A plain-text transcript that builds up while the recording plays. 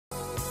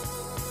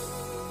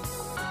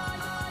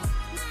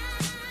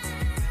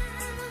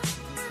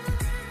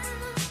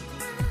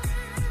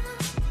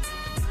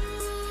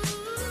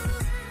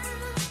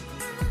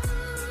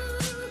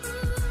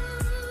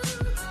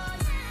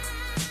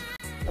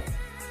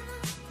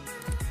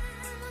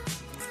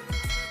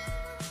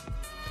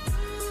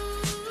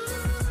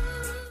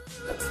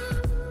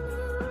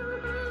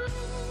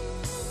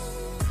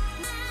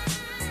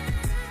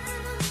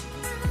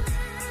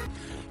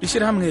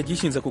ishirahamwe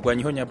ryishinze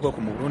kurwanya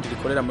ihonyabwoko mu Burundi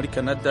rikorera muri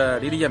Canada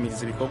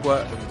ririyamiriza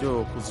ibikorwa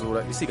byo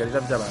kuzura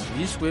ibisigarira by'abantu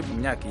bishwe mu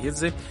myaka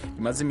iheze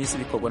bimaze iminsi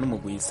bikorwa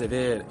n'umugwi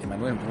Severe.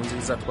 Emmanuel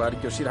Nkurunziza atwara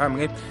iryo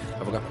shirahamwe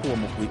avuga ko uwo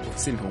mugwi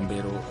ufise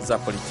intumbero za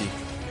politiki.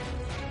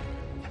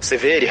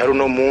 Severi hari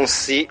uno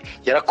munsi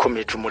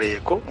yarakomeje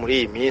umurego muri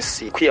iyi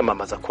minsi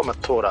kwiyamamaza ko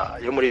amatora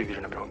yo muri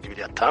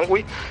 2020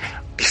 yatangwe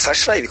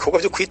bifasha ibikorwa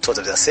byo kwitoza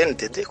vya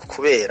CNDD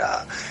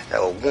kubera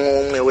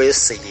umwe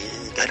wese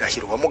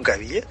yigarahira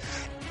uwamugabiye.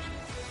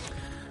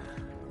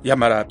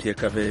 Yamara Pierre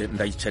Claver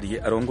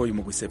Ndayicariye arongoye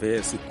umugwi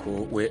Severe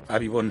siko we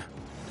abibona.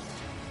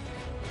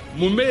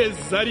 Mu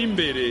mezi ari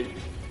imbere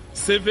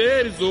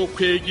Severe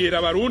zokwegera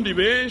abarundi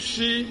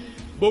benshi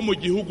bo mu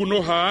gihugu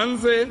no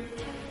hanze,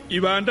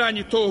 ibandanye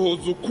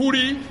itohoza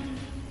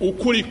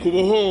ukuri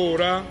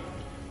kubohora,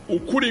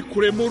 ukuri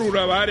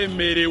kuremurura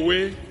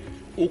baremerewe,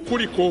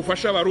 ukuri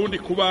kofasha abarundi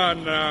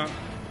kubana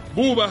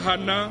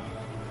bubahana,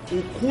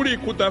 ukuri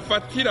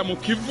kudafatira mu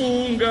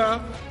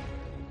kivunga.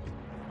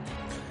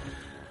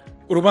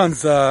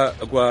 Urubanza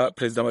rwa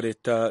Perezida wa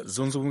Leta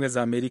Zunze Ubumwe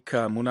za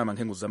Amerika mu nama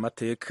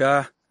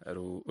nkenguzamateka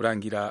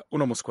rurangira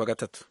uno musi wa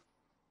gatatu.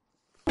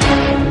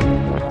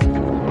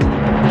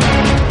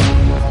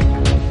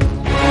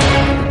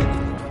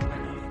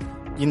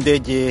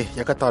 Indege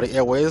ya Qatar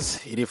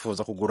Airways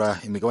irifuza kugura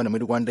imigabane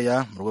muri Rwanda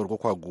mu rwego rwo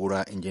kwagura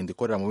ingendo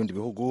ikorera mu bindi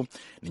bihugu,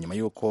 ni nyuma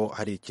y'uko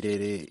hari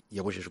ikirere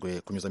yabujijwe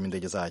kunyuzamo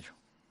indege zayo.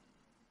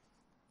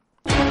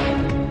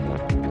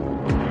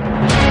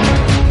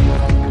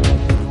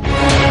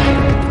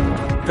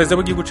 Perezida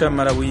w'igihugu ca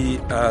Malawi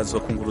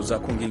azokunguruza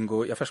ku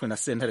ngingo yafashwe na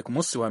sentare ku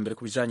munsi wa mbere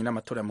ku bijanye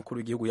n'amatora y'umukuru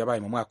w'igihugu yabaye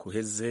mu mwaka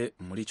uheze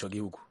muri ico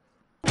gihugu.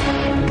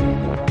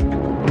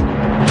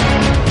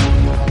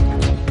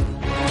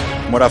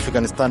 Muri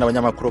Afghanistan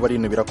abanyamakuru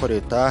barinubira ko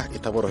leta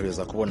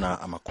itaborohereza kubona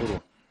amakuru.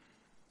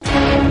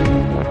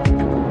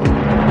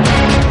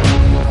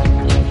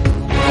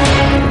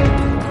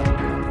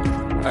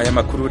 Aya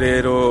makuru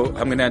rero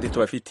hamwe n'ayandi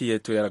tubafitiye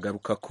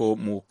tuyaragaruka ko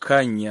mu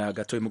kanya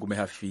gato mugume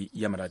hafi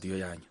y'amaradiyo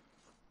yanyu.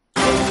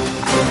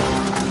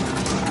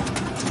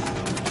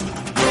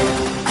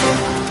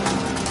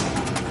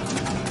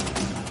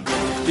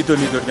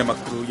 Idonido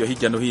ry'amakuru yo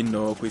hirya no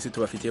hino ku isi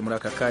tubafitiye muri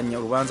aka kanya.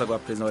 Urubanza rwa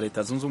Perezida wa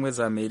Leta Zunze Ubumwe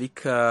za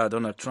Amerika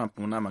Donald Trump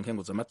mu nama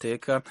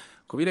nkenguzamateka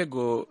ku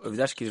birego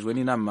vyashikirijwe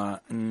n'inama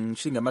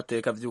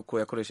nshingamateka vy'uko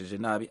yakoresheje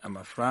nabi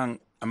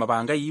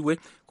amabanga yiwe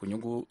ku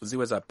nyungu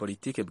ziwe za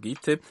politike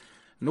bwite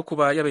no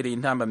kuba yabereye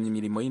intambamye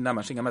imirimo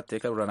y'inama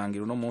nshingamateka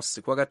rurarangira uno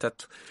munsi kuwa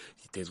gatatu.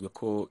 Yitezwe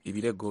ko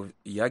ibirego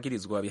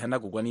yagirizwa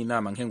bihanagurwa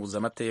n'inama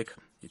nkenguzamateka.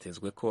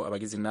 Yitezwe ko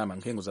abagize inama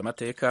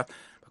nkenguzamateka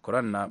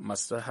bakorana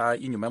masaha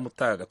y'inyuma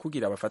y'umutaga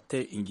kugira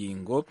bafate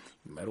ingingo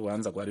nyuma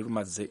y'urubanza rwari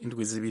rumaze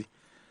indwi zibiri.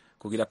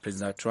 Kugira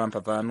Perezida Trump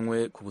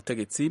avanwe ku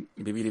butegetsi,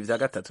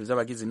 2/3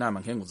 vy'abagize inama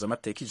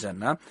nkenguzamateka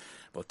 100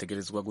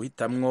 botegerezwa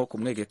guhitamwo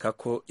kumwegeka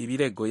ko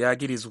ibirego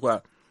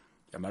yagirizwa.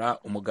 Yamara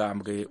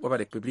umugambwe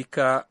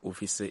w'abarepublika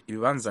ufise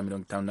ibibanza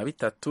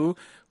 53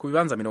 ku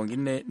bibanza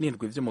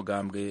 47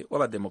 vy'umugambwe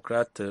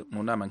w'abademokrate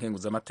mu nama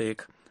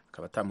nkenguzamateka.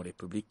 Akaba ata mu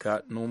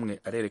republika n'umwe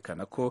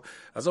arerekana ko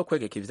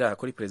azokwegeka ivyaha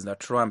kuri Perezida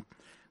Trump.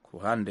 Ku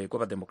ruhande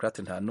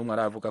rw'abademokrate nta n'umwe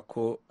aravuga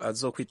ko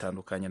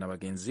azokwitandukanya na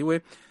bagenzi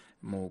we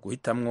mu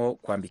guhitamwo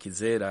kwambika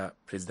izera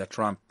Perezida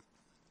Trump.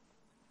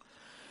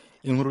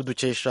 Inkuru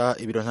dukesha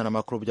ibiro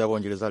ntaramakuru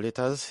by'abongereza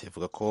Reuters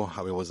ivuga ko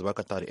abayobozi ba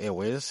Qatar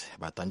Airways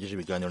batangije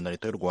ibiganiro na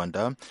leta y'u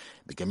Rwanda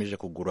bigamije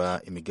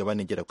kugura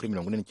imigabane igera kuri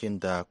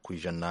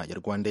 49% ya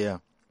Rwanda.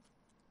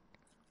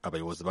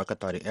 Abayobozi ba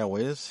Qatar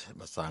Airways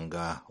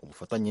basanga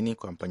ubufatanye ni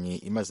kompanyi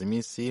imaze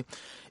iminsi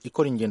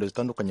ikora ingendo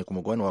zitandukanye ku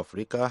mugabane wa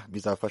Afurika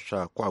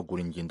bizafasha kwagura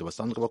ingendo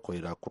basanzwe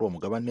bakorera kuri uwo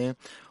mugabane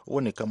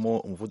ubonekamo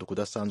umuvuduko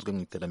udasanzwe mu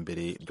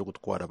iterambere ryo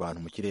gutwara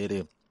abantu mu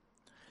kirere.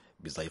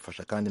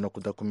 Bizayifasha kandi no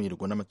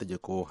kudakumirwa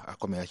n'amategeko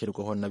akomeye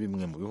ashyirwaho na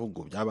bimwe mu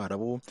bihugu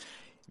by'Abarabu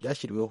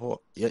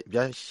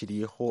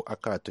byashyiriyeho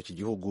akato iki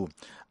gihugu.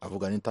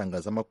 Avuga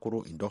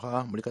n'itangazamakuru i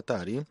Doha muri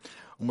Qatar,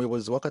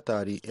 umuyobozi wa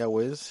Qatar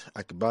Airways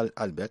Akbar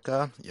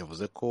Al-Beka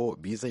yavuze ko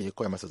bizeye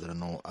ko aya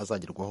masezerano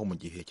azagerwaho mu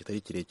gihe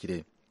kitari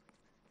kirekire.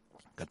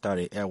 Qatar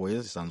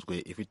Airways isanzwe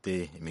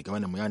ifite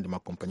imigabane mu yandi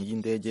makompanyi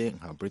y'indege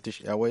nka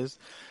British Airways,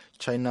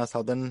 China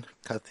Southern,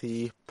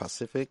 Cathay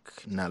Pacific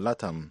na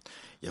Latam.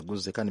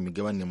 Yaguze kandi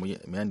imigabane mu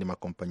yandi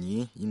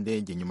makompanyi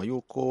y'indege nyuma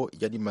y'uko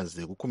yari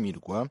imaze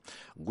gukumirwa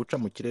guca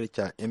mu kirere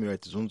cya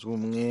Emirates Zunze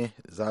Ubumwe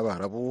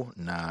z'Abarabu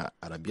na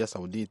Arabia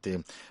Saudite.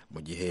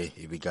 Mu gihe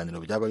ibiganiro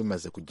byaba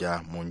bimaze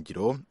kujya mu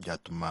ngiro,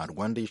 byatuma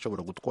Rwanda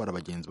ishobora gutwara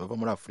abagenzi bava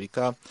muri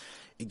Afurika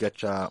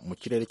igaca mu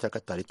kirere cya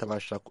Qatar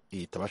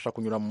itabasha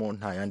kunyuramo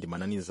nta yandi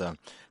mananiza.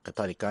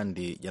 Qatar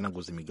kandi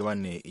yanaguze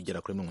imigabane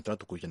igera kuri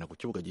 60% ku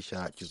kibuga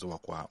gishya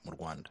kizubakwa mu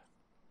Rwanda.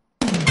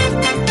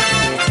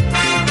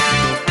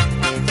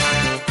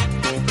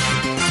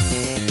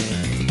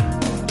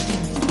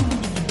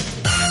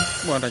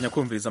 Mwandanya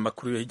kumviriza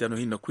amakuru yo hirya no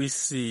hino ku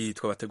isi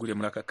twabateguriye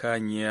muri aka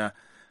kanya.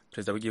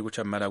 perezida w'igihugu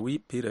ca Malawi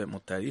Pierre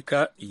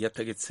Mutharika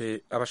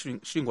yategetse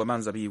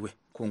abashingwamanza biwe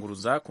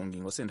kunguruza ku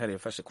ngingo sentare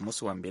yafashe ku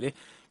munsi wa mbere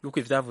yuko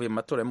ivyavuye mu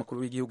matora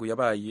y'umukuru w'igihugu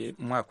yabaye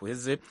mu mwaka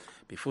uheze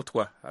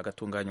bifutwa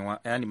agatunganywa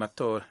ayandi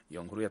matora.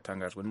 Iyo nkuru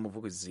yatangajwe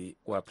n'umuvugizi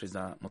wa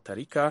perezida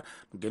Mutharika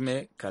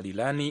Mugeme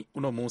Kalilani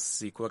uno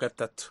munsi ku wa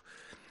gatatu.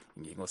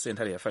 Ingingo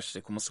sentare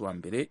yafashe ku munsi wa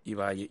mbere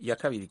ibaye iya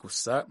kabiri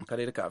gusa mu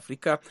karere ka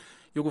Afrika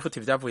yo gufuta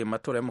ivyavuye mu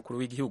matora y'umukuru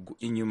w'igihugu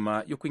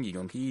inyuma y'uko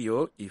ingingo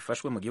nk'iyo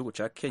ifashwe mu gihugu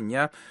ca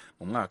Kenya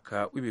mu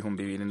mwaka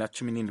w'ibihumbi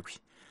 2017.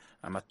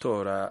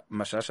 Amatora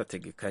mashasha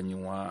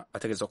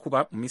ategezwa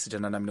kuba mu minsi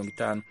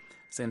 150.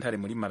 Sentare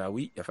muri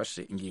Malawi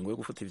yafashe ingingo yo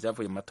gufuta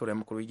ivyavuye mu matora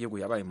y'umukuru w'igihugu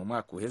yabaye mu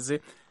mwaka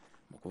uheze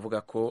mu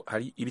kuvuga ko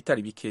hari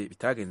ibitari bike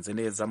bitagenze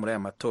neza muri aya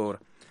matora.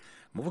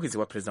 Umuvugizi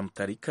wa perezida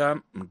Mutharika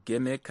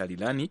Mugeme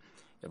Kalilani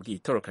yabwiye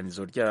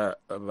itorokanizo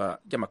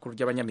ry'amakuru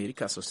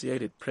ry'abanyamerika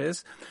Associated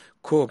Press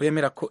ko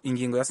bemera ko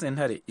ingingo ya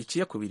sentare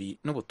iciye kubiri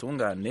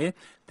n'ubutungane,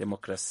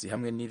 demokrasi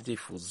hamwe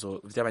n'ivyifuzo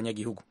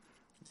vy'abanyagihugu.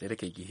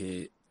 Vyerekeye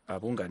igihe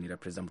abunganira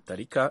perezida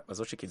Mutharika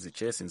bazoshikiriza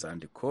icese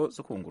inzandiko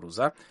zo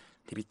kunguruza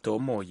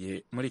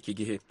ntibitomoye muri iki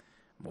gihe.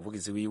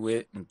 Umuvugizi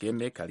wiwe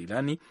Mugeme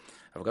Kalilani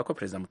avuga ko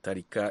perezida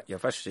Mutharika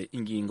yafashe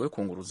ingingo yo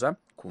kunguruza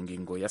ku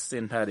ngingo ya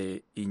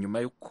sentare inyuma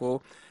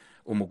y'uko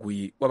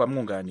umugwi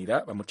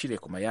w'abamwunganira bamuciriye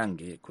ku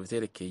mayange ku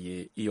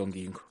vyerekeye iyo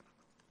ngingo.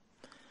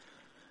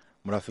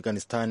 Muri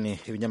Afghanistan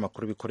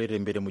ibinyamakuru bikorera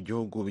imbere mu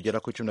gihugu bigera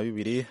ku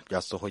 12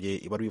 byasohoye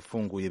ibaruwa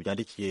ifunguye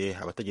byandikiye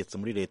abategetsi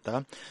muri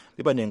leta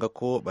bibanenga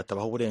ko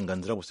batabaho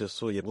uburenganzira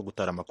busesuye bwo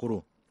gutara amakuru.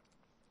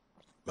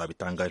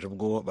 Babitangaje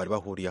ubwo bari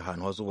bahuriye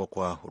ahantu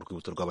hazubakwa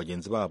urwibutso rwa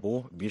bagenzi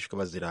babo bishwe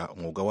bazira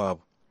umwuga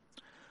wabo.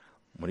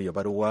 Muri iyo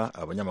baruwa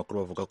abanyamakuru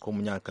bavuga ko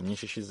mu myaka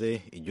myinshi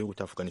ishize igihugu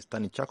cya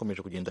Afghanistan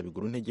cyakomeje kugenda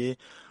bigura intege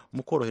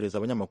mu korohereza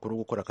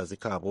abanyamakuru gukora akazi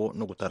kabo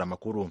no gutara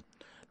amakuru.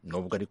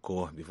 Nubwo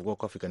ariko bivugwa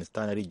ko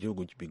Afghanistan ari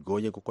igihugu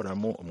bigoye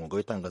gukoramo umwuga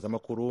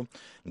w'itangazamakuru,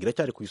 ngira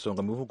cyari ku isonga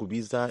mu bihugu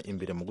biza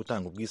imbere mu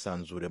gutanga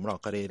ubwisanzure muri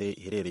ako karere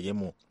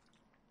iherereyemo.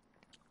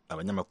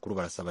 Abanyamakuru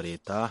barasaba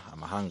leta,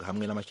 amahanga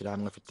hamwe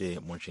n'amashyirahamwe afite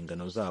mu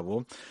nshingano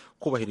zabo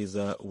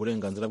kubahiriza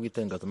uburenganzira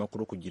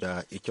bw'itangazamakuru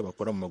kugira icyo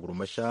bakora mu maguru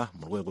mashya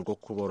mu rwego rwo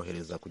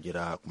kuborohereza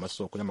kugera ku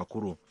masoko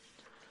y'amakuru.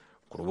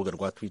 Ku rubuga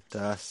rwa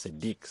Twitter,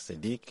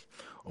 Sedik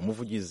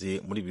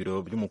umuvugizi muri biro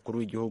by'umukuru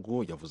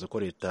w'igihugu yavuze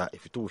ko leta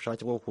ifite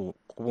ubushake bwo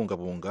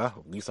kubungabunga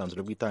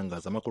ubwisanzure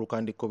bw'itangazamakuru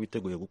kandi ko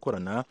biteguye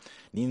gukorana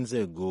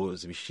n'inzego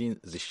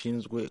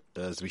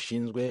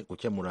zibishinzwe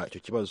gukemura icyo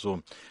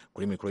kibazo.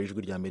 Kuri mikoro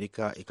y'ijwi rya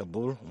Amerika i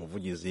Kabul,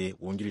 umuvugizi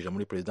wungirije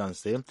muri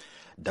Presidence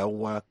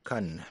Dawa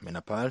Khan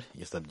Menapal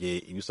yasabye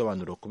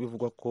ibisobanuro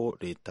kubivugwa ko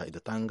leta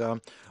idatanga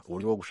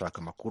uburyo bwo gushaka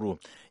amakuru.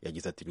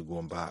 Yagize ati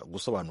bigomba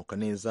gusobanuka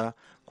neza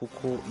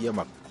kuko iyo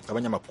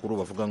abanyamakuru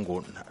bavuga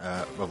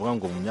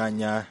ngo mu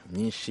myanya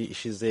myinshi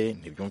ishize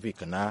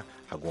ntibyumvikana,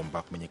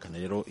 hagomba kumenyekana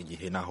rero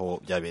igihe naho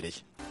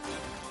byabereye.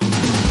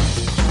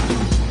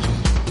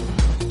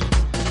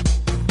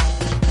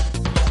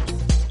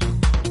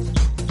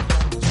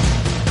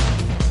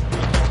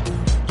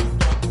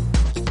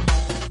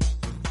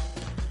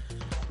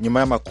 Nyuma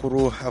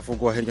y'amakuru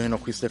avugwa hirya no hino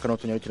ku isi, reka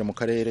tunyarukire mu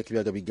karere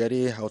k'ibiyaga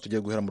bigari aho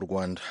tugiye guhera mu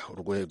Rwanda.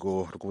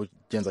 Urwego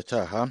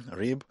rw'ubugenzacyaha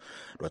RIB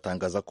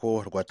rwatangaza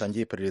ko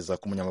rwatangiye iperereza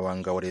ku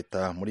munyamabanga wa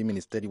leta muri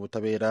Minisiteri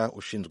y'Ubutabera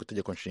ushinzwe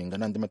itegeko nshinga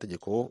n'andi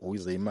mategeko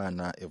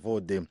Uwizeyimana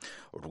Evode.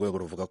 Urwego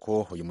ruvuga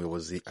ko uyu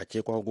muyobozi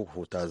akekwaho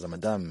guhutaza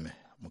Madame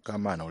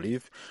Mukamana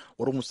Olive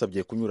wari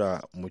umusabye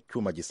kunyura mu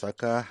cyuma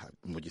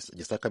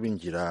gisaka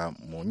binjira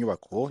mu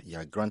nyubako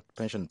ya Grand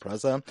Pension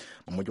Plaza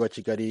mu mujyi wa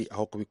Kigali,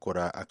 aho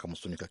kubikora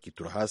akamusunika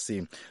akitura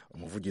hasi.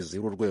 Umuvugizi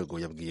w'urwego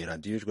yabwiye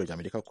radiyo y'ijwi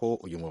ry'Amerika ko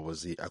uyu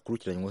muyobozi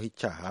akurikiranyweho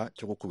icyaha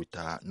cyo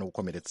gukubita no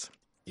gukomeretsa.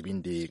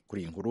 Ibindi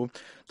kuri iyi nkuru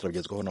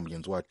turabigezwaho na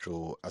mugenzi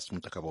wacu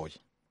Asumuta Kaboyi.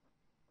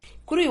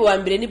 Kuri uyu wa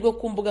mbere nibwo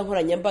ku mbuga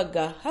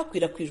nkoranyambaga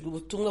hakwirakwijwe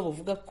ubutumwa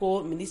buvuga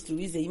ko Minisitiri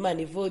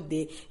Uwizeyimana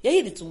Evode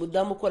yahiritse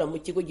umudamu ukora mu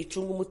kigo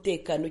gicunga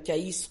umutekano cya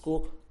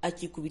ISCO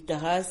akikubita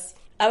hasi.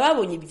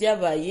 Ababonye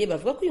ibyabaye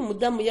bavuga ko uyu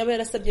mudamu yaba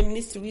yarasabye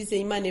Minisitiri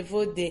Uwizeyimana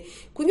Evode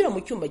kunyura mu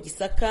cyumba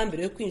gisaka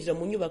mbere yo kwinjira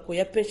mu nyubako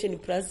ya Pension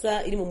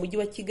Plaza iri mu mujyi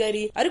wa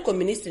Kigali, ariko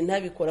Minisitiri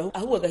ntabikora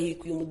ahubwo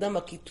agahirika uyu mudamu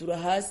akitura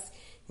hasi.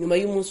 Nyuma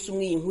y'umunsi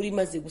umwe iyi nkuru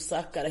imaze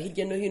gusakara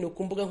hirya no hino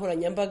ku mbuga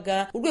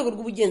nkoranyambaga, urwego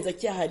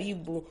rw'ubugenzacyaha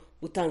RIB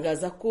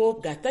gutangaza ko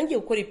bwatangiye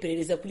gukora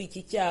iperereza kuri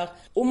iki cyaha.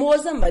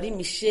 Umuhoza Marie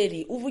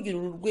Michel uvugira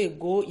uru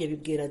rwego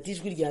yabibwira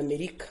ijwi rya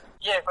Amerika.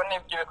 Yego,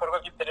 n'ibyo bikorwa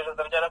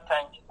by'iperereza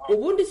byaratangiye.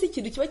 Ubundi si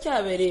ikintu kiba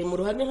cyabereye mu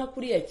ruhame nka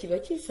kuriya kiba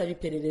kisaba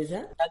iperereza?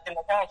 Ntakintu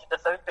cyangwa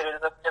kidasaba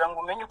iperereza kugira ngo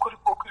umenye ukuri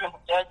kuko ibintu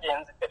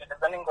byagenze.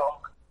 Iperereza ni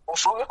ngombwa.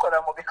 Ushobora kubikora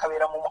mu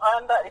bikabera mu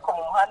muhanda, ariko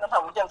mu muhanda nta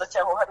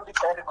mugenzacyaha uhari uri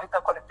tayari guhita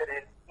akora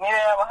iperereza. Niyo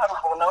yaba hari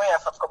umuntu nawe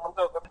yafatwa mu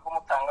rwego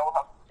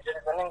rw'umutangabuhamya.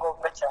 Iperereza ni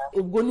ngombwa cyane.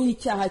 ubwo ni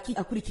icyaha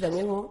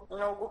akurikiranyweho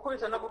ni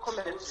ugukubita no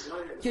gukomeretsa.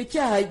 icyo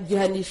cyaha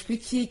gihanishwa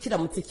iki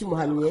kiramutse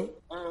kimuhamye?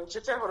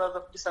 Icyo cyaha uraza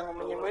kugisanga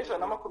mu ngingo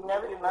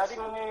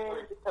y'121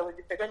 y'igitabo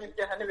giteganya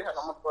ibyaha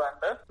n'ibihano mu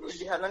Rwanda.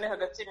 Igihano ni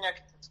hagati y'imyaka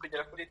 3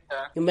 kugera kuri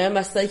 5. Nyuma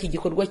y'amasaha iki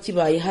gikorwa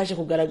kibaye haje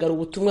kugaragara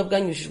ubutumwa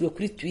bwanyujijwe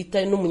kuri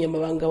Twitter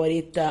n'umunyamabanga wa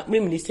leta muri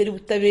Minisiteri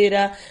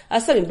y'Ubutabera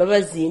asaba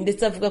imbabazi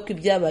ndetse avuga ko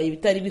ibyabaye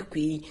bitari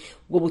bikwiye.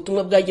 Ubwo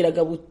butumwa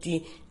bwagiraga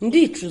buti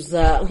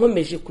ndicuza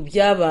nkomeje ku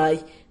byabaye,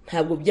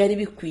 ntabwo byari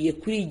bikwiye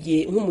kuri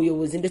jye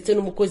nk'umuyobozi ndetse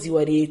n'umukozi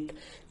wa leta.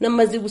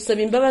 Namaze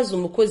gusaba imbabazi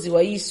umukozi wa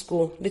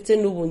ISCO ndetse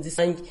n'ubunzi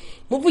sange.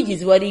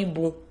 Umuvugizi wa RIB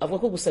avuga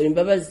ko gusaba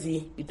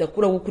imbabazi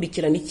bidakura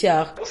gukurikirana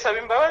icyaha. Gusaba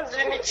imbabazi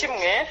ni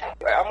kimwe,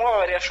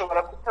 amwabari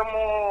ashobora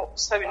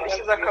kutamusaba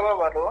indishyi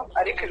z'akababaro,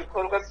 ariko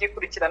ibikorwa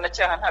by'ikurikirana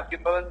cyaha ntabyo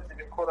imbabazi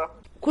zibikora.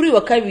 Kuri uyu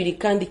wa kabiri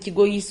kandi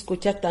ikigo ISCO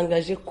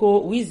cyatangaje ko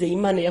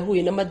Uwizeyimana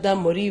yahuye na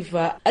Madame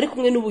Oliva ari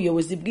kumwe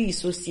n'ubuyobozi bw'iyi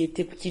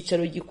sosiyete ku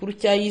cyicaro gikuru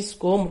cya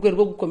ISCO mu rwego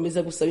rwo gukomeza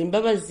gusaba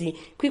imbabazi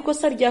ku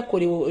ikosa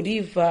ryakorewe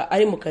Oliva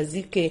ari mu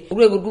kazi ke.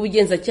 Urwego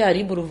rw'ubugenzacyaha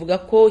RIB ruvuga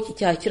ko iki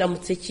cyaha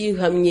kiramutse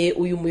kihamye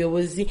uyu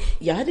muyobozi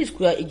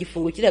yahanishwa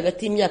igifungo kiri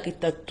hagati y'imyaka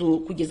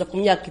 3 kugeza ku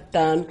myaka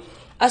 5.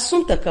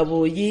 Assumpta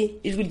Kaboyi,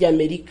 Ijwi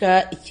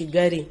ry'Amerika, i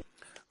Kigali.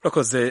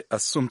 Urakoze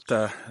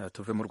Assumpta.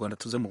 Tuve mu Rwanda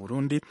tuze mu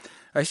Burundi.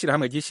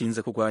 Ishyirahamwe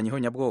ryishinze kurwanya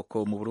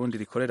ihonyabwoko mu Burundi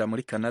rikorera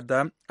muri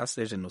Canada,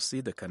 Ase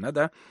Genocide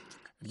Canada,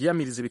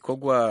 ryiyamiriza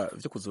ibikorwa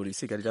byo kuzura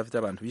ibisigarira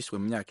by'abantu bishwe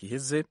mu myaka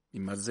iheze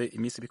bimaze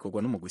iminsi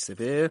bikorwa n'umugwi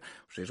severe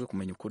ujejwe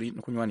kumenya ukuri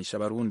no kunywanisha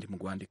abarundi. Mu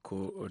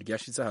rwandiko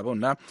ryashize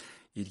ahabona,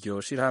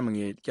 iryo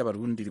shirahamwe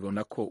ry'abarundi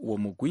ribona ko uwo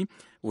mugwi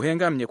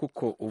uhengamye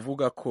kuko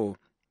uvuga ko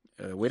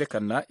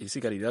werekana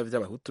ibisigarira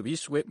by'abahutu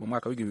bishwe mu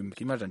mwaka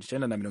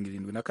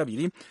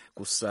w'1972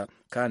 gusa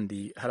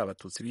kandi hari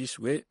abatutsi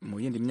bishwe mu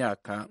yindi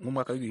myaka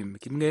nk'umwaka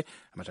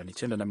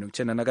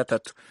w'1993.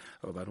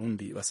 Abo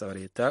barundi basaba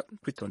leta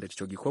kwitondera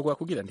ico gikorwa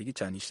kugira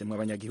ntigicanishemwe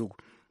abanyagihugu.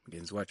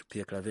 Mugenzi wacu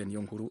Pierre Claver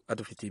niyo nkuru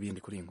adufitiye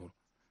ibindi kuri inkuru.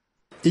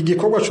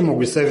 Igikorwa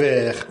c'umugwi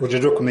severe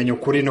ujejwe kumenya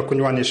ukuri no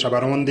kunywanisha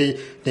abarundi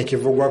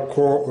ntikivugwa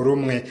ko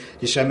rumwe.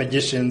 Ishami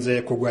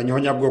gishinze kurwanya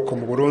ihonyabwoko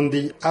mu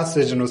Burundi,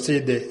 Ase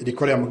Genocide,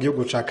 rikorera mu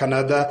gihugu ca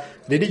Canada,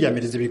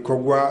 ririyamiriza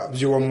ibikorwa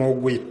by'uwo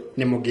mugwi.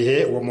 Ni mu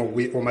gihe uwo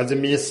mugwi umaze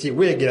iminsi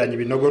wegeranya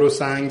ibinogo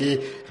rusangi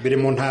biri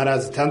mu ntara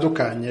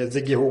zitandukanye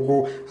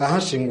z'igihugu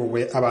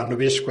ahashinguwe abantu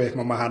bishwe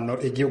mu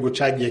mahano igihugu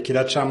cagiye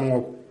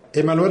kiracamwo.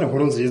 Emmanuel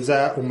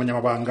Nkurunziza,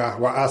 umunyamabanga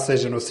wa Ase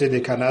Genocide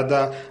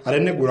Canada,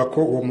 aranegura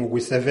ko uwo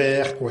mugwi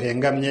severe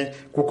uhengamye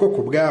kuko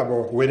ku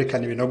bwabo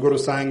werekana ibinogo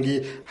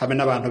rusangi hamwe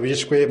n'abantu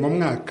bishwe mu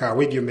mwaka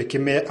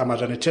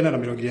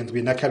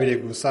w'1972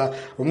 gusa.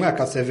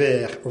 Umwaka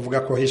severe uvuga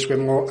ko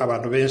hishwemwo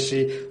abantu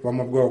benshi bo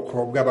mu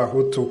bwoko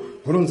bw'abahutu.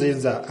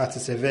 Nkurunziza ati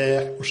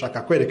severe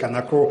ushaka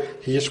kwerekana ko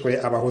hishwe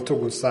abahutu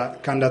gusa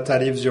kandi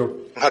atari vyo.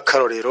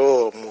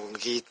 Nk'akarorero mu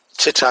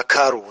gice ca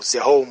Karuzi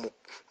aho mu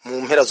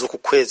mpera z'uku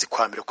kwezi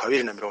kwa mbere kwa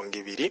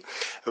 2020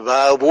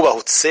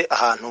 bubahutse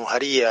ahantu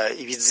hari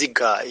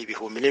ibiziga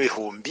ibihumbi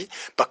n'ibihumbi,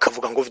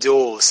 bakavuga ngo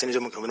vyose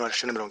nivyo mu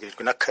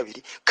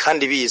 1972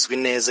 kandi bizwi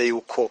neza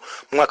yuko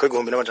mu mwaka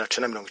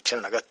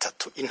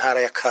w'1993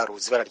 intara ya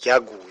Karuzi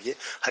bararyaguye,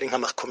 hari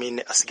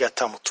nk'amakomine asigaye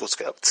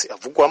atamututswe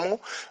avugwamwo,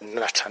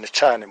 na cane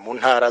cane mu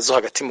ntara zo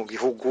hagati mu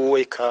gihugu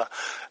eka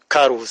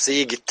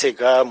Karuzi,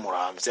 Gitega,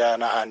 Muramvya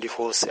n'ahandi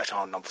hose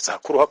navuze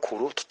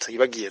hakuru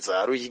tutibagiye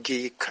za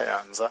Ruyigi,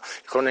 Kayanza,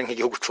 ikorone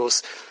nk'igihugu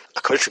cose.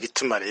 Akaba arico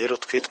gituma rero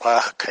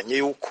twahakanye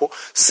yuko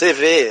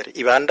severe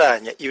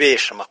ibandanya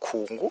ibesha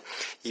makungu,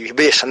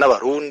 ibesha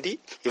n'abarundi,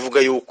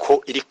 ivuga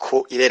yuko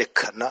iriko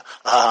irerekana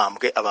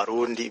ahambwe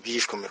abarundi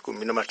bishwe mu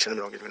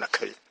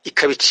 1972,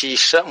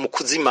 ikabicisha mu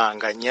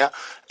kuzimanganya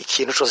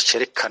ikintu cyose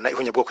cerekana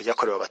ihonyabwoko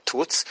ryakorewe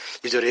abatutsi.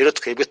 Ivyo rero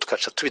twebwe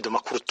tukaca tubidoma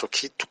ku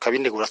rutoki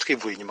tukabinegura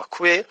twivuye inyuma,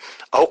 kubera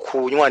aho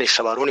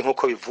kunywanisha abarundi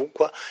nk'uko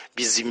bivugwa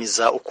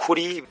bizimiza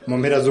ukuri. Mu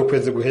mpera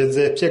z'ukwezi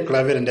guheze, Pierre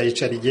Claver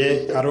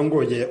Ndayicariye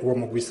arongoye uwo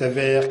mugwi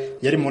severe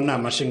yari mu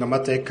nama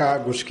nshingamateka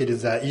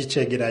gushikiriza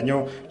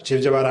icegeranyo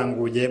c'ivyo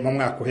baranguye mu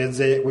mwaka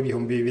uheze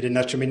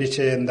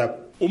w'2019.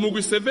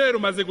 Umugwi severe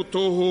umaze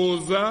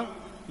gutohoza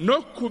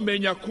no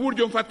kumenya ku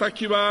buryo mfata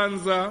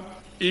kibanza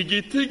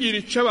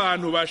igitigiri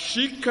c'abantu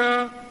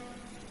bashika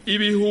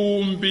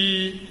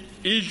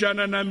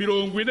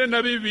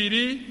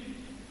 142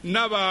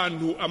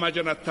 n'abantu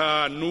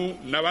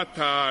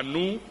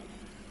 505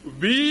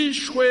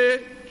 bishwe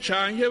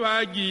canke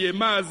bagiye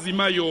mazi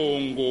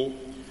mayongo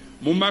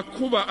mu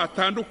makuba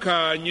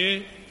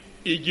atandukanye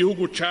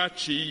igihugu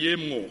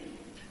caciyemwo.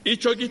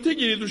 Ico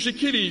gitigiri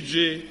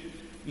dushikirije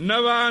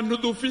n'abantu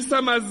dufise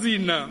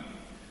amazina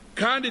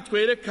kandi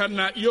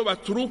twerekana iyo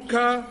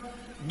baturuka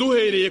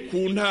duhereye ku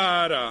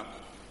ntara,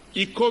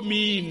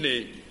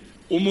 ikomine,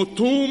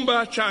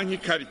 umutumba canke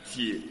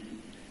ikaritiye.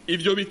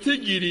 Ivyo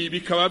bitigiri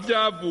bikaba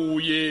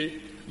vyavuye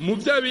mu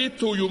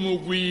vy'abituye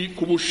umugwi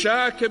ku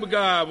bushake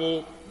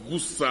bwabo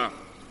gusa.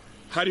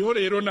 Hariho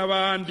rero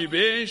n'abandi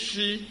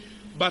benshi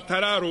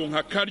batararonka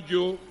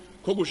akaryo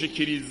ko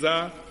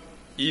gushikiriza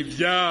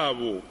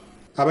ivyabo.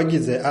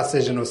 abagize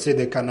ase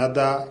Jenoside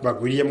Canada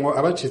bagwiriyemwo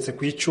abacitse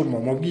ku icumu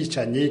mu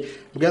bwicanyi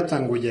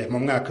bwatanguye mu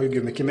mwaka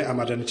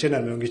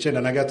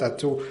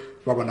w'1993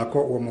 babona ko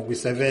uwo mugwi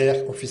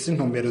sévère ufise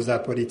intumbero za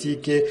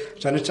politike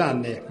cane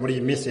cane muri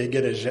iyi minsi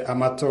yegereje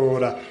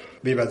amatora.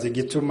 Bibaza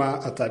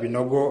igituma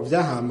atabinogo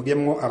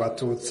vyahambwemwo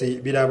abatutsi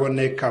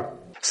biraboneka.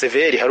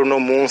 Severi hari uno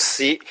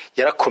munsi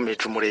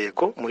yarakomeje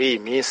umurego muri iyi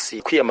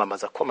minsi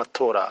kwiyamamaza ko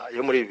amatora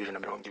yo muri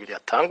 2020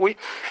 yatangwe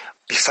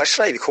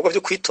bifasha ibikorwa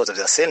byo kwitoza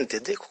vya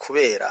CNDD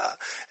kubera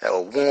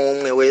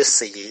umwe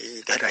wese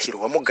yarahira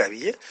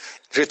uwamugabiye.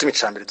 Je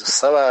tumicambere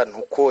dusaba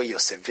nuko iyo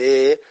CV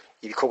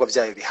ibikorwa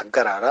byayo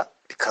bihagarara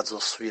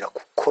bikazosubira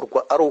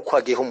gukorwa ari uko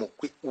agiyeho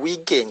umugwi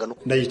wigenga.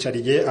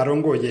 Ndayicariye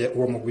arongoye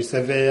uwo mugwi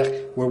sévère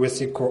wewe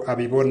siko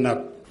abibona.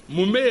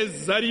 Mu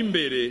mezi ari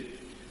imbere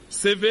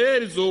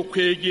severi zo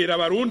kwegera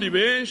abarundi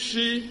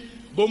benshi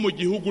bo mu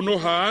gihugu no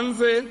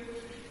hanze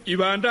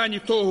ibandanye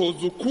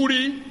itohoza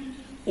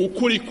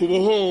ukuri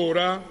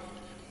kubohora,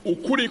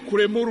 ukuri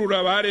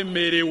kuremurura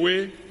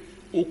baremerewe,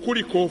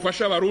 ukuri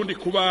kofasha abarundi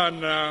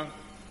kubana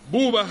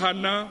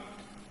bubahana,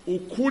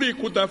 ukuri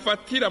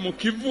kudafatira mu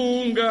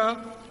kivunga.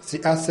 Si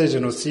ase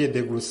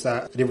Jenoside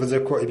gusa rivuze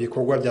ko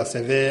ibikorwa bya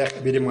sévère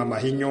birimwo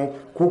amahinyu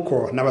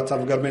kuko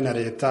n'abatavuga rumwe na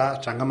leta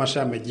canke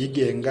amashami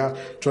yigenga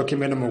co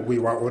kimwe n'umugwi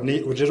wa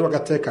ONU ujejwe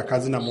agateka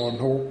kazi na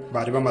muntu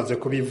bari bamaze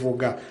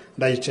kubivuga.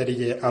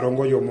 Ndayicariye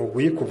arongoye uwo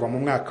mugwi kuva mu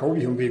mwaka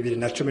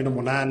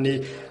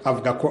w'2018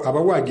 avuga ko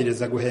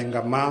abawagiriza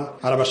guhengama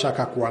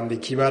arabashaka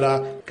kuwambika ibara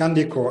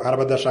kandi ko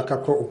arabadashaka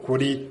ko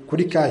ukuri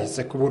kuri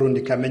kahise ku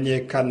Burundi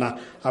kamenyekana.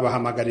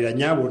 Abahamagarira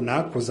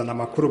nyabuna kuzana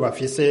amakuru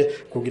bafise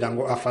kugira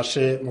ngo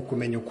afashe mu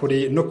kumenya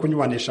ukuri no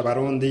kunywanisha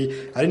abarundi,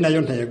 ari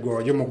nayo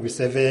ntego y'umugwi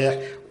sévère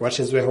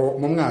washizweho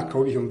mu mwaka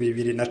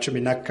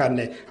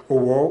w'2014.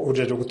 Uwo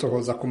ujeje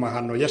gutohoza ku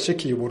mahano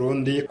yashikiye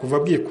Burundi kuva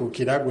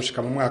bwikukira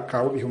gushika mu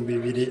mwaka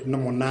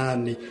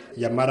w'2008.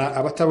 Yamara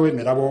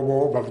abatabemera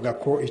bobo bavuga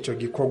ko ico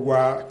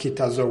gikorwa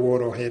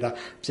kitazoworohera.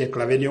 Pierre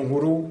Claver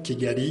nkuru,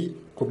 Kigali,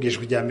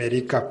 kubwijwi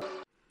ry'Amerika.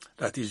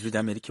 Ijwi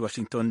ry'Amerika,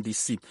 Washington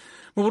DC.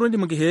 Mu Burundi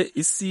mu gihe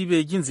isibe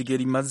y'inzige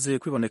rimaze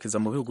kwibonekeza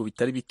mu bihugu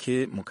bitari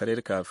bike mu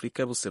karere ka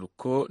Afrika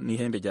y'ubuseruko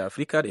n'ihembe rya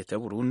Afrika, leta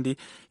y'u Burundi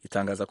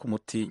itangaza ko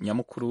umuti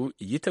nyamukuru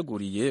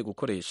yiteguriye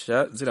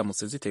gukoresha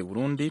ziramutse ziteye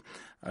Burundi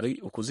ari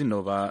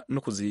ukuzinoba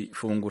no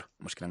kuzifungura.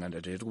 Umushikiranganje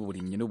ajejwe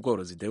uburimyi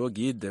n'ubworozi Deo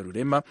Guide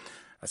Rurema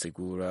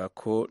asigura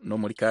ko no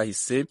muri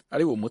kahise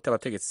ari uwo muti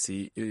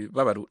abategetsi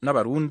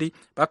n'abarundi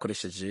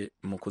bakoresheje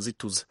mu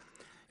kuzituza.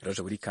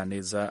 Eroje buri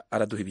kaneza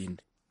araduha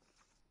ibindi.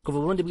 Kuva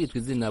Burundi bwitwa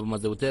izina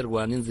bumaze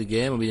guterwa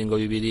n'inzige mu biringo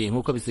bibiri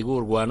nk'uko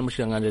bisigurwa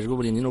n'umushikiranganje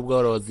w'uburimyi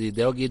n'ubworozi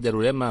Deo Guide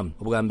Rurema.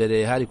 Ubwa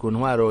mbere hari ku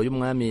ntwaro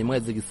y'umwami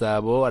Mwezi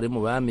Gisabo ari mu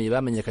bami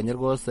bamenyekanye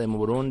rwose mu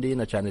Burundi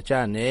na cane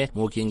cane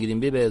mu gukingira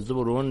imbibe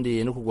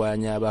z'Uburundi no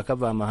kurwanya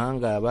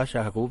bakavamahanga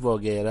bashaka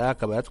kubuvogera.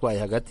 Akaba yatwaye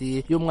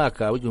hagati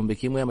y'umwaka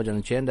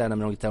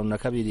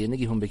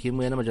w'1952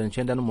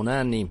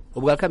 n'1908.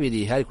 Ubwa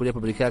kabiri hari kuri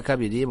Republika ya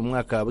kabiri mu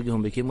mwaka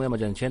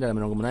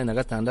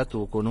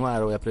w'1986 ku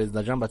ntwaro ya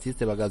President Jean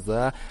Baptiste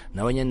Bagaza,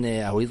 nawe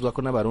nyene ahurizwa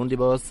ko n'abarundi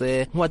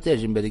bose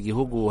nk'uwateje imbere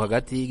igihugu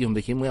hagati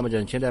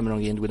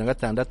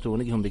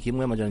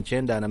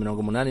y'1976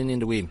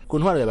 n'1987. Ku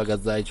ntwaro ya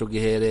Bagaza ico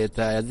gihe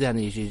leta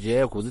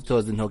yazihanishije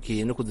kuzitoza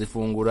intoki no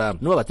kuzifungura.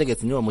 N'uwo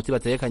bategetsi niwo muti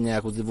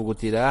batekanya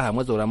kuzivugutira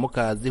hamwe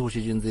zoramuka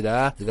zihushije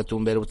inzira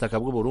zigatumbera ubutaka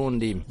bw'u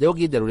Burundi. Deo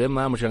Guide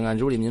Rurema,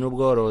 umushikiranganje w'uburimyi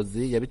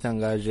n'ubworozi,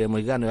 yabitangaje mu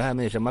kiganiro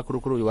yahamenyesha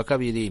amakuru kuri uyu wa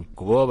kabiri.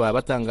 Kuboba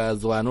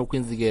batangazwa n'uko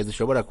inzige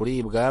zishobora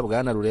kuribwa,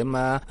 Bwana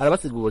Rurema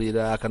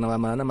arabasigurira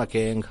akanabamana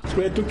n'amakenga.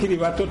 Twe tukiri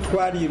bato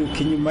twariruka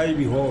inyuma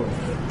y'ibihoro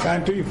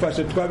kandi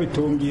tubifashe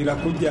twabitungira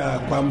kujya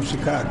kwa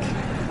mushikake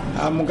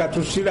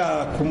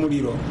mugatushira ku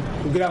muriro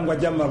kugira ngo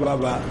ajye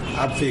amababa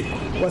aveko.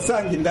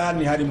 Wasanga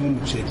indani hari mu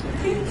muceri,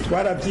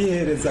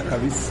 twarabyihereza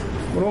kabisa.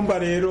 Murumva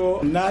rero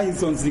naho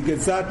izo nzige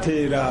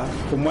zatera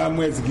ku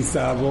Mwezi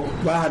Gisabo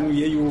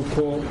bahanuye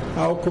yuko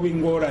aho kuba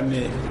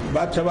ingorane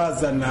baca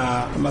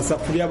bazana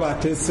amasafuriya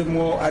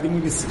batesemwo arimo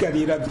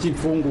ibisigarira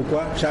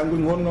by'imfungurwa cyangwa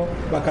inkono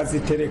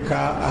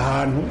bakazitereka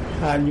ahantu,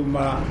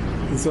 hanyuma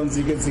izo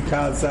nzige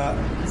zikaza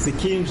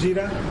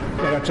zikinjira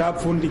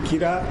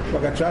bagacapfundikira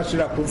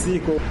bagacashira ku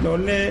ziko,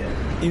 none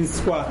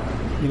inswa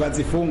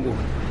ntibazifungura.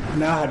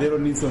 Naha rero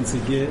n'izo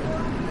nzige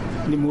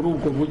ni muri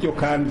ubwo buryo,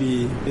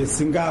 kandi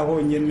si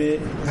ngaho nyene,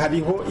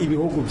 hariho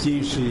ibihugu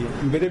byinshi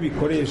mbere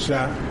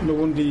bikoresha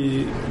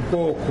n'ubundi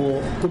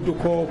bwoko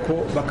bw'udukoko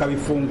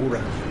bakabifungura.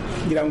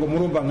 Ngira ngo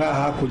murumva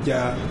nk'aha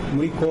hakurya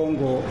muri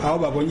Kongo aho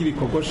babonye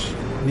ibikogoshi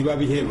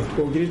ntibabiheba,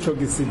 twogira ico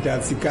gisida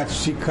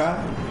zigashika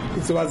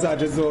izo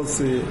bazaje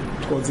zose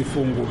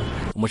twozifungura.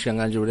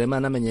 umushikiranganji Rurema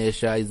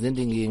anamenyesha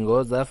izindi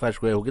ngingo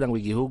zafashwe kugira ngo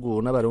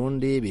igihugu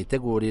n'abarundi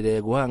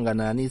bitegurire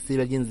guhangana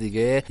n'isibe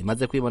ry'inzige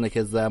rimaze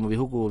kwibonekeza mu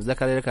bihugu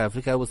vy'akarere ka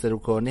Afrika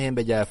y'ubuseruko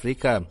n'ihembe rya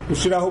Afrika.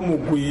 Gushiraho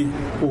umugwi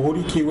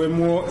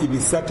uhurikiwemwo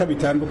ibisata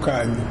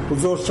bitandukanye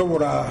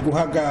uzoshobora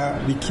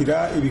guhagarikira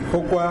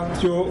ibikorwa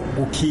byo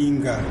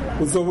gukinga,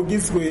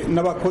 uzobugizwe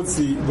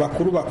n'abakozi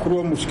bakuru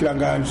bo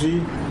mushikiranganji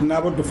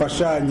nabo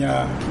dufashanya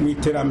mu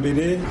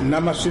iterambere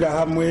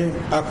n'amashirahamwe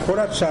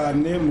akora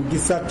cane mu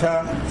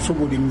gisata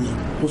c'uburimyi.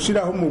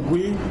 Gushiraho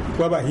umugwi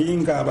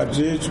w'abahinga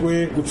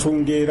bajejwe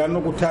gucungera no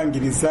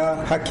gutangiriza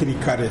hakiri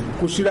kare.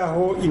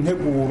 Gushiraho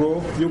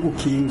integuro yo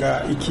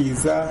gukinga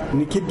ikiza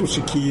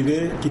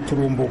nikidushikire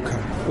giturumbuka.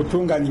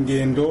 Gutunganya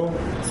ingendo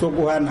zo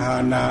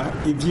guhanahana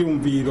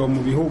ivyiyumviro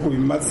mu bihugu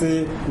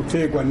bimaze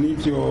gutegwa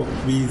n'ivyo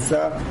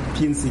biza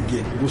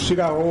by'inzige.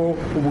 Gushiraho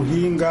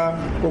ubuhinga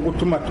bwo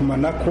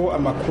gutumatumanako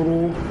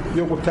amakuru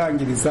yo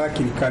gutangiriza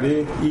hakiri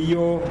kare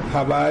iyo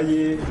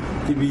habaye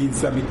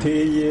ibiza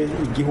biteye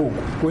igihugu.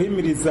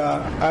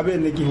 Guhimiriza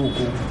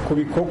abenegihugu ku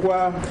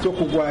bikorwa byo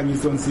kurwanya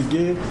izo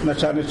nzige na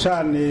cane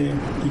cane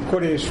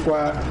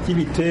ikoreshwa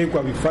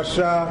ry'ibiterwa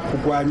bifasha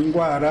kurwanya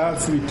indwara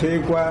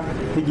z'ibiterwa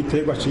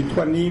nk'igiterwa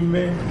citwa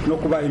nime, no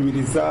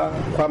kubahimiriza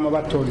kwama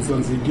batora izo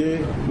nzige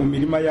mu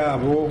mirima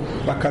yabo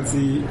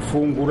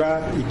bakazifungura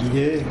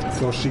igihe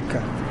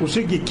zoshika.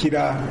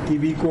 Gushigikira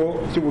ibigo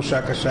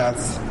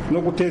by'ubushakashatsi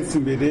no guteza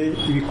imbere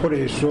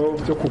ibikoresho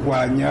byo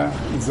kurwanya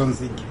izo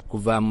nzige.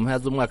 Kuva mu mpera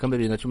z'umwaka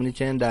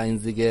 2019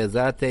 inzige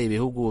zateye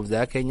ibihugu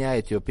vya Kenya,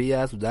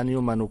 Ethiopia, Sudani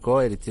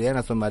y'umanuko, Eritrea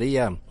na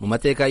Somalia. Mu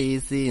mateka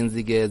y'isi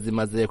inzige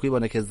zimaze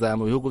kwibonekeza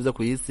mu bihugu vyo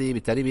kw'isi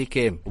bitari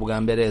bike.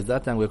 Ubwa mbere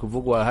zatanguye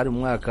kuvugwa hari mu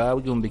mwaka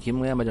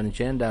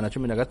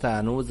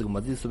w'1915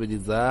 ziguma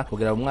zisubiriza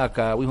kugera mu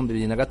mwaka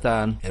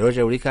w'2005.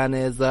 Eroje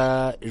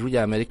Urikaneza, Ijwi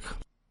rya Amerika.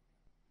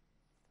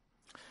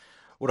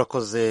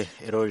 Urakoze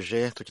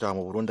Eroje. Tukira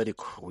mu Burundi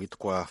ariko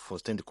witwa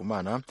Faustin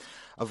Ndikumana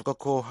avuga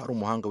ko ari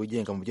umuhanga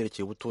wigenga mu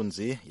byerekeye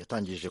ubutunzi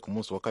yatangije ku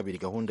munsi wa kabiri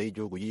gahunda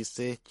y'igihugu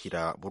yise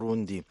Kira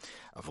Burundi.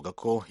 Avuga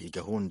ko iyi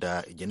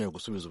gahunda igenewe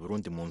gusubiza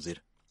Burundi mu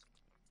nzira.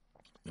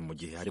 Ni mu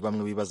gihe hari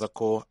bamwe bibaza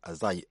ko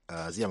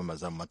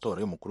aziyamamaza mu matora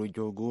y'umukuru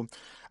w'igihugu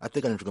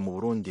ateganijwe mu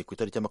Burundi ku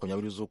itariki ya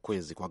 20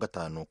 z'ukwezi kwa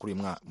gatanu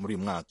muri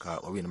mwaka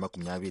wa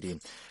 2020.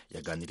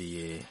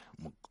 Yaganiriye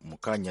mu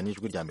kanya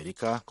n'Ijwi rya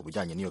Amerika ku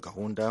bijyanye n'iyo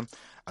gahunda,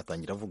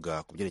 atangira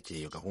avuga ku byerekeye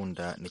iyo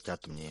gahunda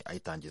n'icyatumye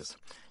ayitangiza.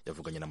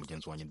 Yavuganye na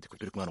mugenzi wanjye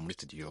turi kumwe muri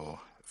studio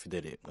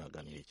Fidele.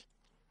 Mwaganiriye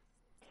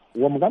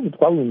uwo mugambi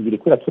twawumvire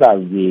kuri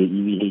turavye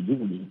ibihe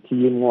igihugu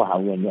gitiyemwo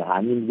hanyuma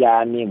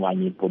imbyane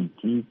mu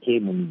politike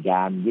mu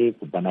migambwe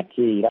kudana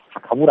kera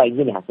hakabura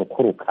ingene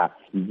hasokoroka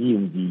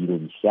ivyiyumviro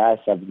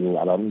bishasha byo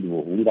abarundi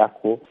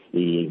bohurirako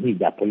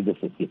nk'ibya police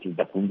society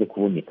bidakunze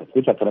kuboneka.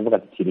 Twica turavuga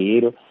ati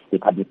rero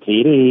reka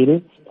duterere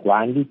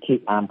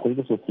twandike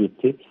police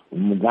society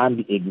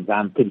umugambi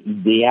example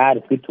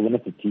ideal twe tubona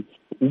tuti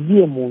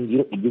ugiye mu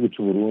ngiro igihugu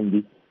cy'u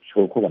Burundi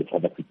shoko bari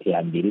kaza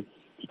kwiterambere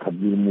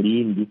kikagira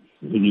umurindi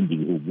n'ibindi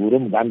bihugu. Uro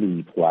mugambi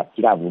witwa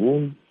Kira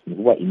Burundi ni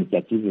kuba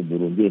initiative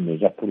Burundi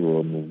emeja pour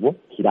le nouveau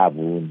Kira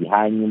Burundi.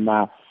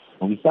 Hanyuma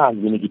mu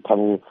bisanzwe ni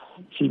igitabo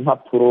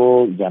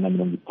c'impapuro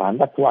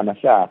 160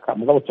 anashaka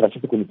mugabo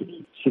turashaka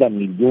kunikishira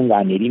mu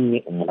ibyungane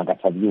rimwe umuntu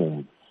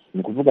agacavyumva.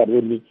 Ni kuvuga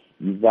rero ni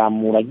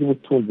izamura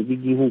ry'ubutunzi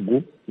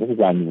bw'igihugu no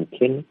kurwanya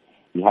ubukene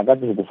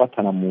bihagaze ku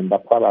gufatana mu nda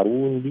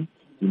kw'abarundi,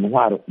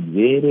 intwaro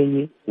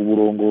ibereye,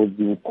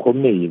 uburongozi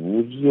bukomeye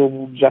buryo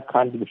buja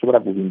kandi bushobora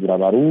guhindura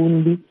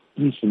abarundi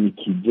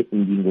bishimikije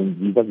ingingo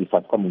nziza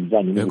zifatwa mu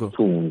bijanye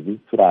n'ubutunzi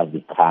turavye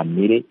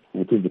kamere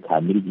ubutunzi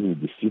kamere igihugu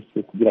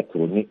gifise kugira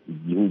turonke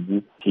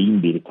igihugu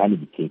cy'imbere kandi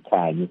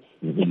gitekanye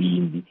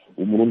n'ibindi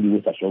umurundi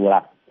wese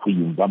ashobora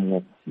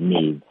kwiyumvamwo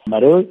neza.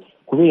 Rero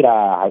kubera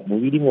mu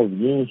birimo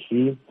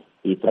byinshi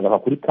turagaruka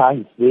kuri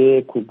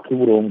kahise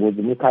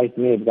k'uburongozi muri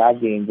kahise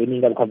bwagenze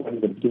n'ingaruka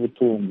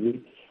by'ubutunzi,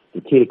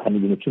 tukerekana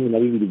ibintu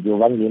 12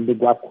 byoba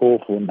ngenderwako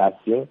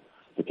fondation,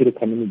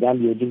 tukerekana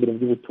imigambi yoje imbere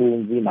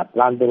by'ubutunzi na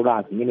plan de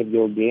relance nyene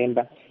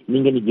byogenda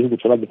n'ingene igihugu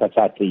coba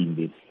gifacateye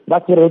imbere.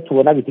 Bako rero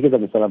tubona bitegeza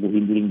gusaba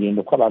guhindura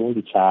ingendo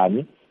kw'abarundi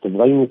cyane,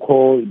 tuvuga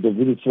yuko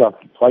doviri ciba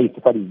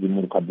twayitwa ari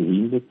zimuruka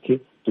duhinduke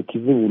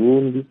tukize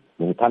Burundi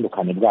mu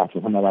butandukane bwacu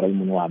nk'amabara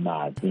y'umuntu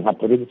w'amazi nka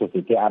police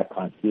societe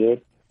arc-en-ciel.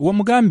 Uwo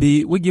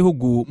mugambi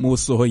w'igihugu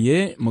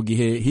musohoye mu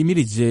gihe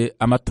himirije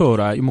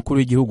amatora y'umukuru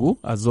w'igihugu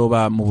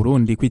azoba mu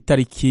Burundi ku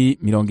itariki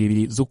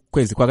 20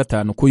 z'ukwezi kwa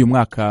gatanu k'uyu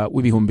mwaka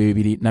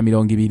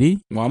w'2020.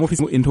 Mwa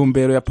mufise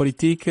intumbero ya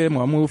politike,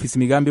 mwa mufise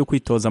imigambi yo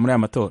kwitoza muri aya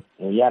matora?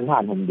 Ya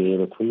nta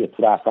ntumbero twiye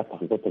turafata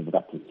kuko tuvuga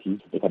tuti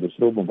reka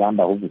dushire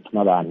umugambi aho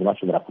gutuma abantu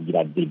bashobora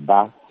kugira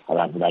deba,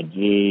 abantu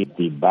baje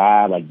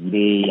deba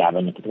bagire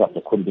abanyakiti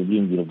basokora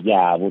ivyiyumviro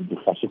byabo,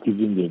 dufashe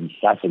kw'ivyiyumviro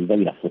bishasha biza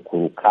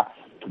birasokoroka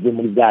tuve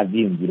muri bya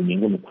vyiyumviro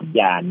mengo no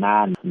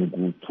kuryana no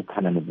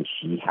gutukana no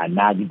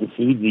gushihana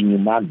bidusubiza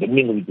inyuma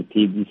mbere ngo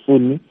biduteza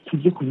isoni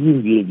tuje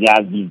kuvyiyumviro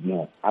bya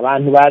vision.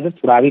 Abantu baje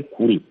turabe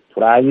kuri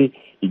turabe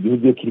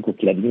igihugu kiriko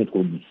kiragira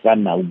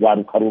twogisana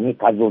ugwaruka rumwe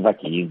kazoza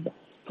keza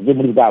tuve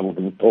muri bwa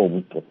buntu buto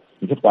buto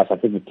nicyo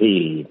twashatse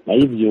guterera nayo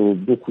ivyo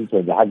byo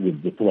kwitoza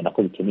hageze tubona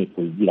ko bikeneye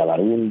kubigira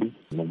abarundi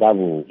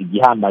mugabo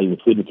igihambaye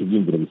ubutwe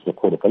n'ikivyimviro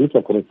bisokoroka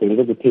bisokorotse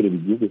rero guterera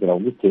igihugu kira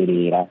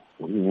guterera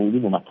uri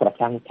mu matora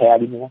cyangwa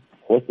utayarimwo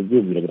hose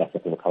ivyumviro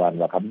birasokoroka abantu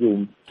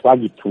bakavyumva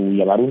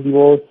twagituye abarundi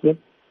bose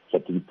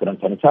tubitura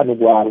cyane cyane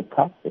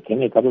urwaruka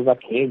rukeneye kazoza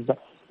keza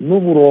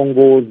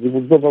n'uburongozi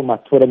buzova mu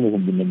matora mu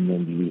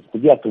 2020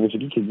 kugira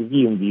tubushigikize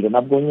ivyiyumviro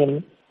nabwo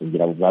nyene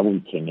kugira buzaba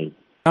bikeneye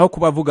aho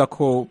kubavuga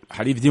ko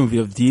hari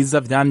ivyumviro vyiza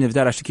vyamye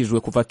vyarashikijwe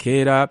kuva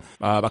kera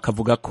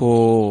bakavuga ko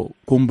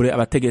kumbure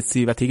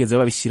abategetsi batigeze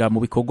babishira mu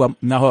bikorwa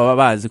naho baba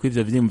bazi ko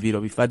ivyo vyumviro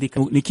bifadika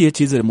nikihe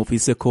cizere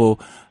mufise ko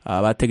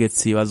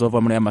abategetsi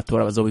bazova muri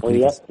amatora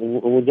bazobikurikiza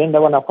ubu je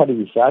ndabona ko ari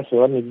bishashe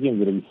bone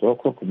ivyumviro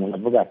bisoko ku muntu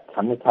avuga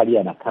kamwe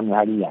kariya na kamwe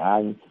hariya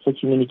hanyu so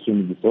kimwe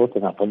n'ikintu gisohoke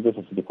nka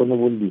police ko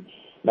n'ubundi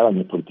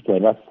n'abanyepolitiki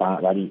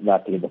bari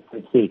bategeza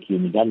kwereka iyo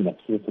migambi na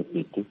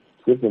societe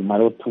twebwe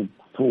maro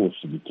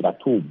tuwushigikira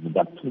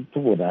tuvuga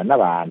tubonana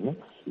n'abantu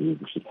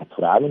gushika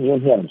turabe niyo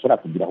ntiyaro dushobora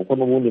kugira kuko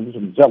n'ubundi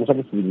dushobora guca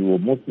dusubirira uwo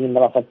munsi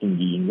n'abafata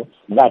ingingo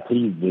mbwa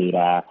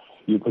turizera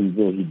yuko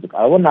bizohinduka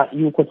abona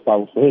yuko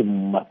twawusohoye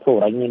mu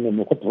matora nyene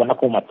nuko tubona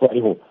ko mu matora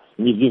ariho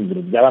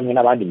n'ivyumviro bya bamwe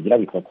n'abandi bigira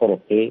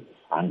bikokoroke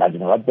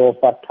angajima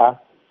bazofata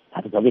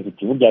ati twabwiye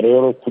tuti burya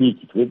rero kuri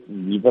iki twe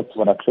biza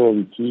tubona co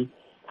biki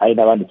hari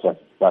n'abandi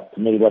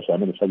batumere bashobora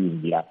no guca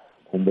biyumvira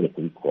kumbere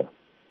kubikora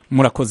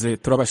murakoze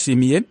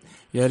turabashimiye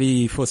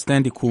yari Faustin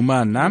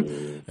Ndikumana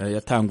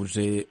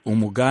yatanguje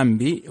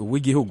umugambi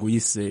w'igihugu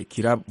yise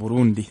Kira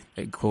Burundi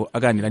ko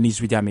aganira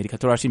n'ijwi ry'Amerika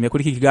turabashimiye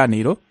kuri iki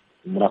kiganiro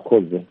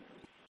murakoze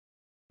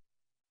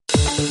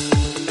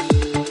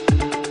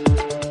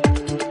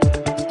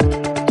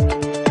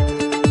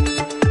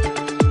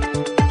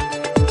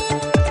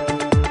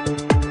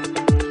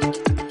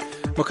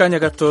Mukanya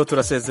gato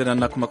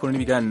turasezerana ku makuru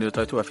n'ibiganiro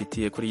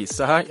tubafitiye kuri iyi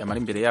saha yamara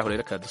imbere yaho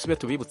rero kadusubire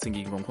tubibutse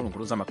ingingo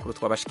nkuru z'amakuru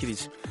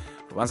twabashikirije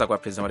urubanza rwa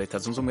perezida wa leta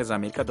zunze ubumwe za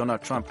Amerika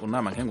Donald Trump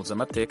unama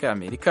nkenguzamateka ya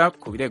Amerika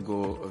ku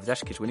birego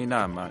vyashikijwe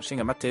n'inama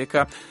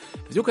nshingamateka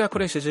vyuko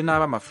yakoresheje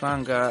n'aba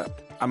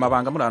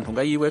amabanga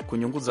murantunga yiwe ku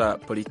nyungu za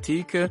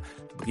politike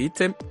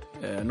bwite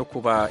no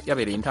kuba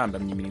yabereye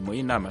intambamye imirimo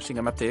y'inama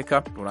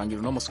nshingamateka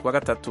rurangira no musi wa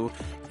gatatu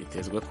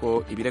yitezwe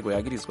ko ibirego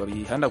yagirizwa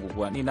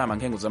bihanagurwa n'inama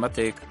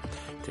nkenguzamateka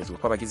yitezwe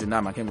ko abagize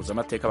inama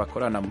nkenguzamateka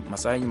bakorana mu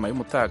masaha nyuma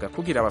y'umutaga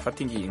kugira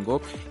abafata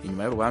ingingo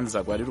inyuma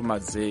y'urubanza rwari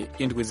rumaze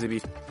indwi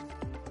zibiri.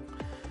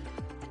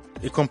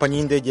 Ikompanyi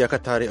y'indege ya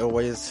Qatar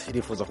Airways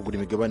irifuza kugura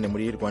imigabane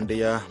muri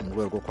Rwanda mu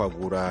rwego rwo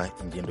kwagura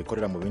ingendo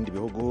ikorera mu bindi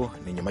bihugu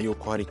ni nyuma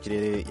y'uko hari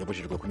ikirere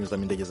yabujijwe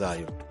kunyuzamo indege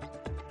zayo.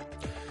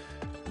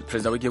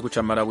 Perezida w'igihugu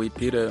ca Malawi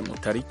Pierre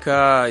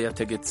Mutharika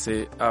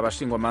yategetse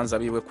abashingwamanza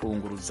biwe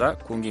kunguruza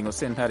ku ngingo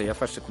sentare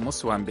yafashe ku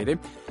munsi wa mbere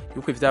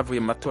yuko ivyavuye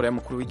mu matora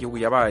y'umukuru w'igihugu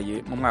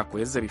yabaye mu mwaka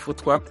uheze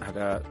bifutwa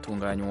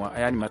hagatunganywa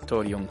ayandi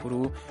matora. Iyo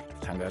nkuru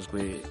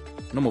itangajwe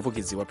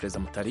n'umuvugizi wa Perezida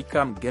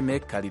Mutharika Mgeme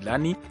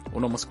Karilani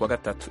uno munsi wa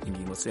gatatu.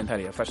 Ingingo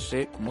sentare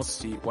yafashe ku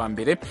munsi wa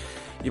mbere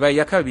ibaye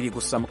ya kabiri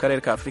gusa mu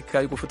karere ka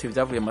Afrika yo gufuta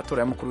ivyavuye mu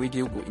matora y'umukuru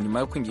w'igihugu inyuma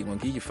y'uko ingingo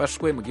ngiyi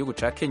ifashwe mu gihugu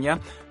ca Kenya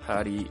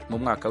hari mu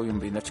mwaka wa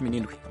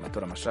 2017.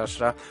 Amatora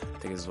mashasha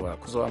ategezwa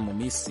kuzoba mu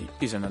misi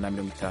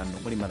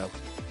 150 muri Malawi.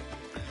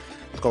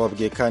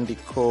 Twababwiye kandi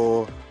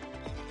ko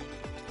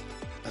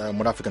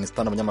muri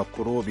Afghanistan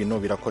abanyamakuru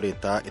binubira ko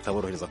leta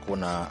itaborohereza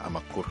kubona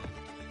amakuru.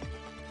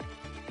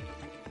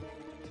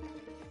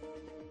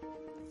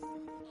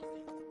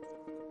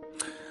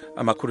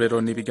 Amakuru rero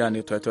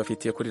n'ibiganiro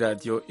tubafitiye kuri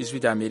radio Ijwi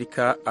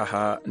ry'Amerika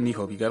aha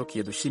niho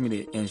bigarukiye.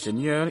 Dushimire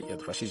ingenieur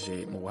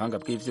yadufashije mu buhanga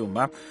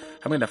bw'ivyuma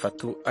hamwe na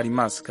Fatu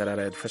Alimas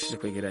Karara yadufashije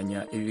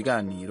kwegeranya ibi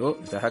biganiro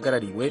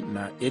vyahagarariwe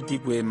na Edi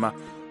Gwema.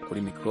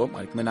 Kuri mikro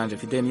mwari kumwe nanje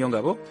Fidel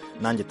Niyongabo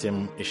nanjye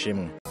Tem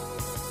Ishimwe.